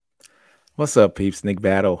What's up, peeps? Nick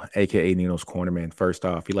Battle, aka Nino's Cornerman. First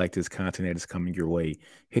off, if you like this content that is coming your way,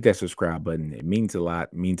 hit that subscribe button. It means a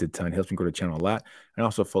lot, means a ton, helps me grow the channel a lot. And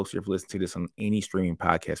also, folks, if you listen to this on any streaming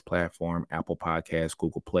podcast platform, Apple Podcasts,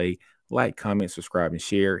 Google Play, like, comment, subscribe, and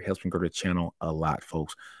share. It helps me grow the channel a lot,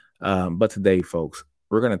 folks. But today, folks,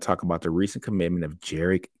 we're going to talk about the recent commitment of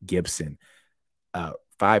Jerrick Gibson, 5'10",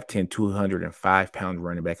 205-pound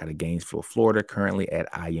running back out of Gainesville, Florida, currently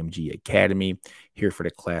at IMG Academy, here for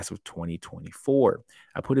the class of 2024.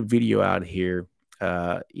 I put a video out here,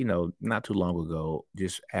 not too long ago,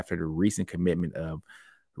 just after the recent commitment of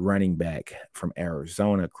running back from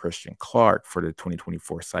Arizona, Christian Clark, for the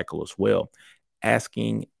 2024 cycle as well.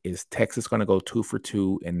 Asking, is Texas going to go 2 for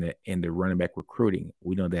 2 in the running back recruiting?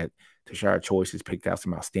 We know that Tashard Choice has picked out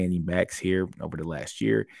some outstanding backs here over the last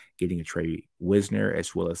year, getting a Trey Wisner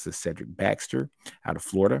as well as a Cedric Baxter out of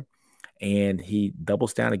Florida. And he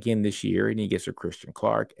doubles down again this year, and he gets a Christian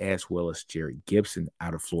Clark as well as Jerrick Gibson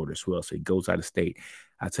out of Florida as well. So he goes out of state.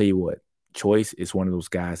 I tell you what, Choice is one of those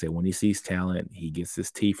guys that when he sees talent, he gets his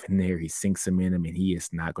teeth in there, he sinks them in him, and he is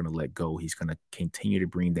not going to let go. He's going to continue to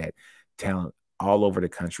bring that talent all over the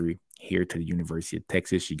country here to the University of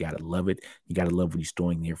Texas. You got to love it. You got to love what he's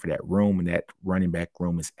doing here for that room. And that running back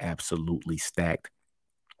room is absolutely stacked.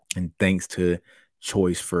 And thanks to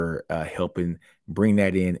Choice for helping bring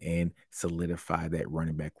that in and solidify that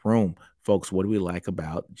running back room. Folks, what do we like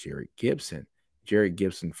about Jerrick Gibson? Jerrick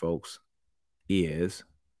Gibson, folks, is,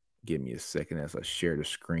 give me a second as I share the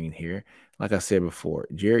screen here. Like I said before,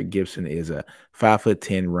 Jerrick Gibson is a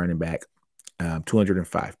 5'10" running back,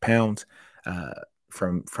 205 pounds,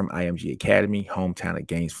 from IMG Academy, hometown of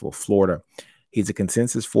Gainesville, Florida. He's a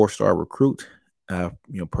consensus 4-star recruit, per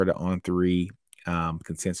the On3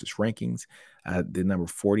 consensus rankings. The number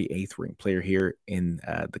 48th ranked player here in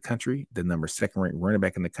the country, the number 2nd ranked running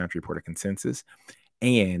back in the country per the consensus,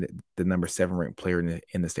 and the number 7 ranked player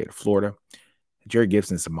in the state of Florida. Jerrick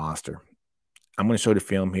Gibson is a monster. I'm going to show the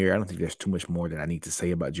film here. I don't think there's too much more that I need to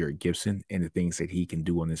say about Jerrick Gibson and the things that he can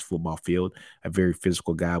do on this football field. A very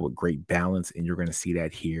physical guy with great balance, and you're going to see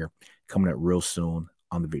that here coming up real soon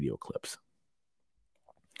on the video clips.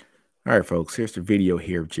 All right, folks, here's the video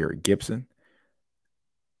here of Jerrick Gibson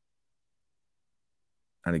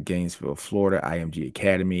out of Gainesville, Florida, IMG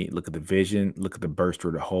Academy. Look at the vision. Look at the burst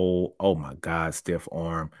through the hole. Oh, my God, stiff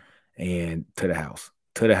arm. And to the house,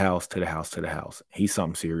 to the house, to the house, to the house. He's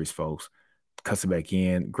something serious, folks. Cuts it back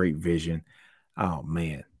in. Great vision. Oh,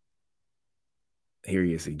 man. Here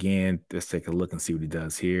he is again. Let's take a look and see what he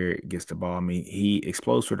does here. Gets the ball. I mean, he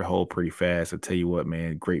explodes through the hole pretty fast. I tell you what,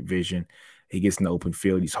 man, great vision. He gets in the open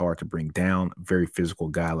field. He's hard to bring down. Very physical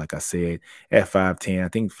guy, like I said. At 5'10", I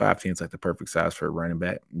think 5'10" is like the perfect size for a running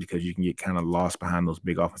back because you can get kind of lost behind those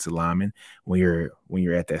big offensive linemen when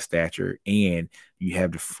you're at that stature, and you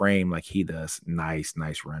have the frame like he does. Nice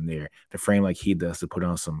run there. The frame like he does to put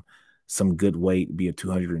on some good weight, be a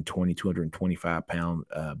 220, 225-pound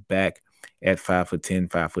back at 5'10",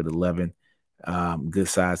 5'11". Good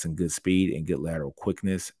size and good speed and good lateral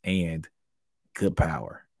quickness and good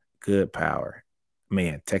power. Good power.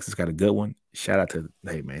 Man, Texas got a good one. Shout out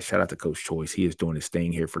to Coach Choice. He is doing his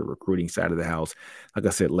thing here for the recruiting side of the house. Like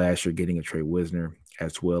I said, last year, getting a Trey Wisner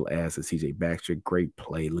as well as a CJ Baxter. Great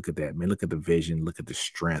play. Look at that, man. Look at the vision. Look at the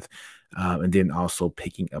strength. And then also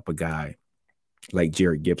picking up a guy like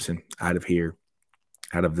Jerrick Gibson out of here,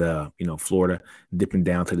 out of the Florida, dipping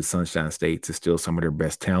down to the Sunshine State to steal some of their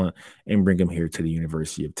best talent and bring them here to the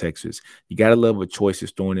University of Texas. You got to love what Choice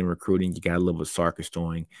is doing in recruiting. You got to love what Sark is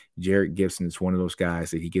doing. Jerrick Gibson is one of those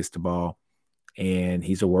guys that he gets the ball and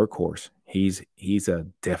he's a workhorse. He's a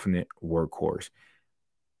definite workhorse.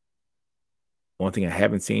 One thing I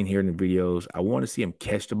haven't seen here in the videos, I want to see him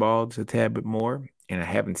catch the ball just a tad bit more, and I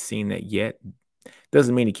haven't seen that yet.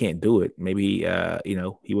 Doesn't mean he can't do it. Maybe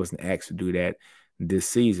he wasn't asked to do that this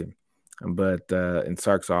season. But in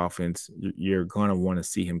Sark's offense, you're going to want to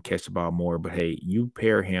see him catch the ball more. But, hey, you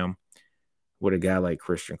pair him with a guy like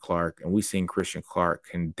Christian Clark, and we've seen Christian Clark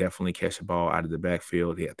can definitely catch the ball out of the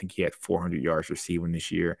backfield. I think he had 400 yards receiving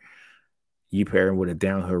this year. You pair him with a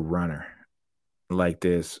downhill runner like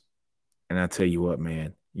this, and I tell you what,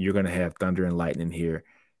 man, you're going to have thunder and lightning here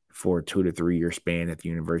for a 2 to 3 year span at the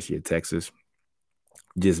University of Texas,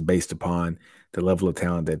 just based upon the level of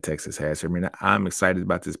talent that Texas has. I mean, I'm excited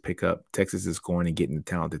about this pickup. Texas is going and getting the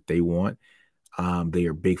talent that they want. They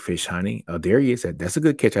are big fish hunting. Oh, there he is. That's a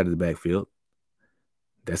good catch out of the backfield.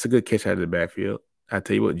 That's a good catch out of the backfield. I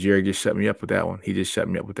tell you what, Jerry just shut me up with that one. He just shut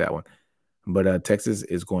me up with that one. But Texas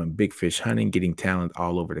is going big fish hunting, getting talent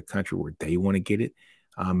all over the country where they want to get it.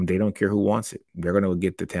 They don't care who wants it. They're going to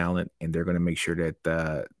get the talent, and they're going to make sure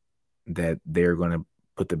that that they're going to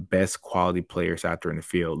put the best quality players out there in the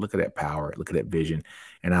field. Look at that power. Look at that vision.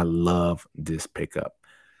 And I love this pickup.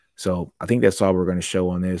 So I think that's all we're going to show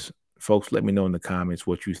on this. Folks, let me know in the comments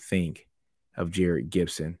what you think of Jerrick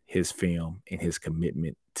Gibson, his film, and his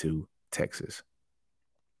commitment to Texas.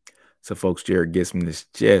 So, folks, Jerrick Gibson has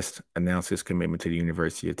just announced his commitment to the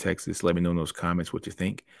University of Texas. Let me know in those comments what you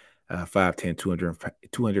think. 5'10",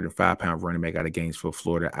 205-pound running back out of Gainesville,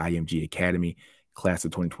 Florida, IMG Academy, class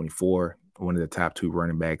of 2024. One of the top 2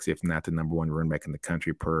 running backs, if not the number 1 running back in the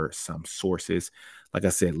country per some sources. Like I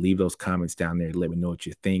said, leave those comments down there. Let me know what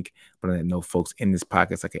you think. But I know, folks, in this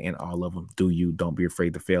podcast, I can end all of them. Do you? Don't be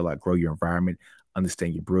afraid to fail. Outgrow your environment.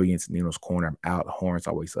 Understand your brilliance. Nino's Corner. I'm out. Horns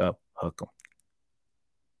always up. Hook 'em.